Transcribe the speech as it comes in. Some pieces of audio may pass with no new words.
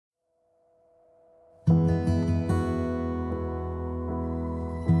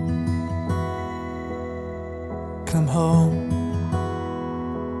come home.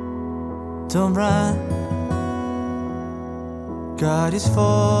 Don't run, God is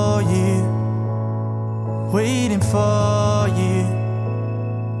for you, waiting for you.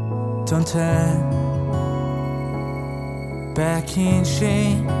 Don't turn back in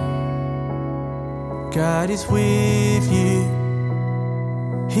shame, God is with you,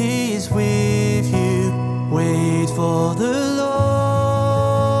 He is with you. Wait for the Lord,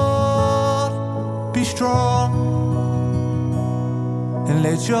 be strong, and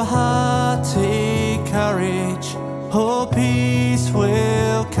let your heart take courage. Oh, peace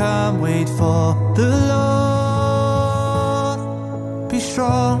will come. Wait for the Lord, be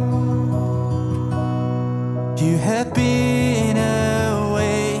strong. You have been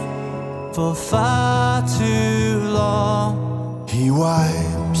away for far too long. He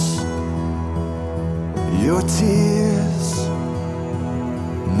wipes your tears,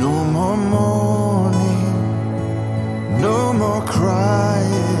 no more mourning, no more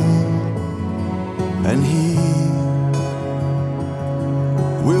crying, and He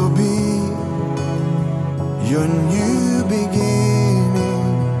will be your new beginning,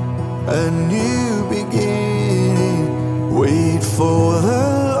 a new beginning. Wait for the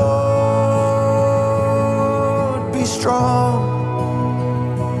Lord, be strong,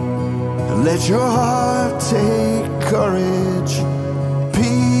 and let your heart take courage.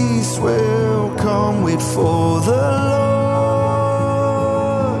 Peace will come. Wait for the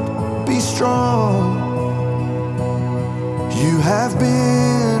Lord, be strong. You have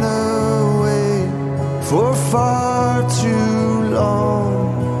been away for far too long.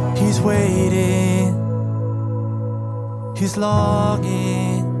 He's waiting, He's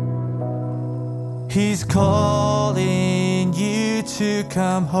longing, He's calling you to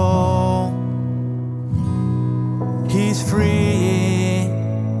come home. He's freeing,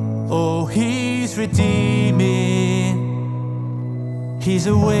 oh, He's redeeming, He's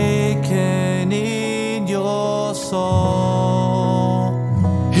awakening your soul.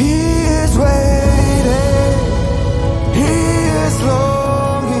 He is waiting, He is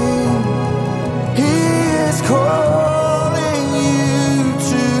longing, He is calling you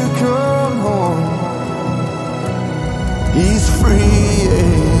to come home. He's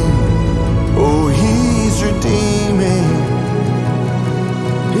freeing, oh, He's redeeming,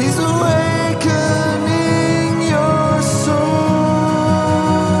 He's awakening your soul.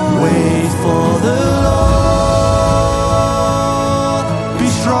 Wait for the Lord, be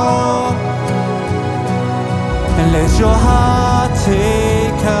strong, and let your heart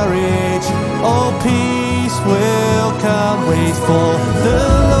take courage. Oh, peace will come. Wait for the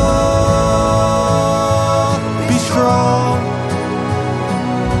Lord, be strong.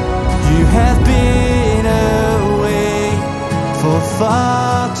 You have been away for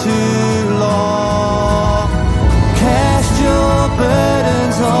far too long. Cast your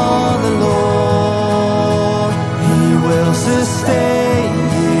burdens on the Lord, He will sustain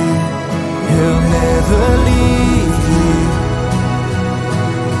you, He'll never leave you.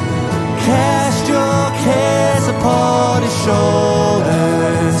 Cast your cares upon His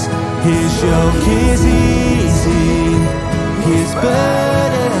shoulders, His yoke is easy, His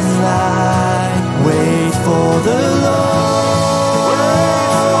burdens light. Wait for the Lord,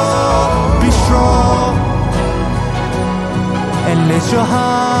 be strong, and let your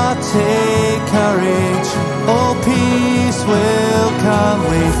heart take courage. Oh, peace will come.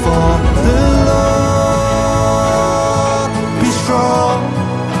 Wait for